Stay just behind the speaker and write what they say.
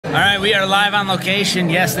All right, we are live on location.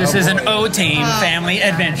 Yes, this is an O-Team family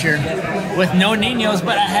adventure with no niños,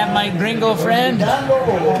 but I have my gringo friend,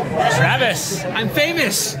 Travis. I'm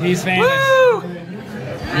famous. He's famous. Woo!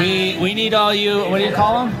 We need all you, what do you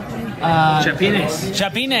call them? Chapines.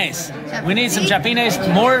 Chapines. We need some Chapines,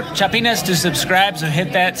 more Chapines to subscribe, so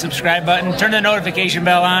hit that subscribe button, turn the notification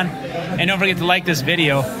bell on, and don't forget to like this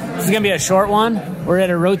video. This is going to be a short one. We're at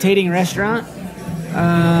a rotating restaurant.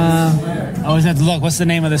 Always have to look. What's the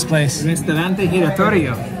name of this place? Restaurante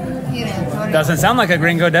Giratorio. Doesn't sound like a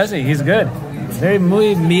gringo, does he? He's good. Very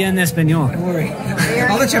muy bien español. Don't worry.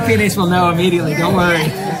 All the Chapines will know immediately. Don't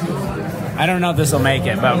worry. I don't know if this will make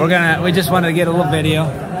it, but we just wanted to get a little video.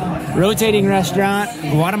 Rotating restaurant,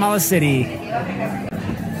 Guatemala City.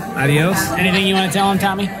 Adios. Anything you want to tell him,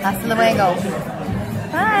 Tommy? Hasta luego.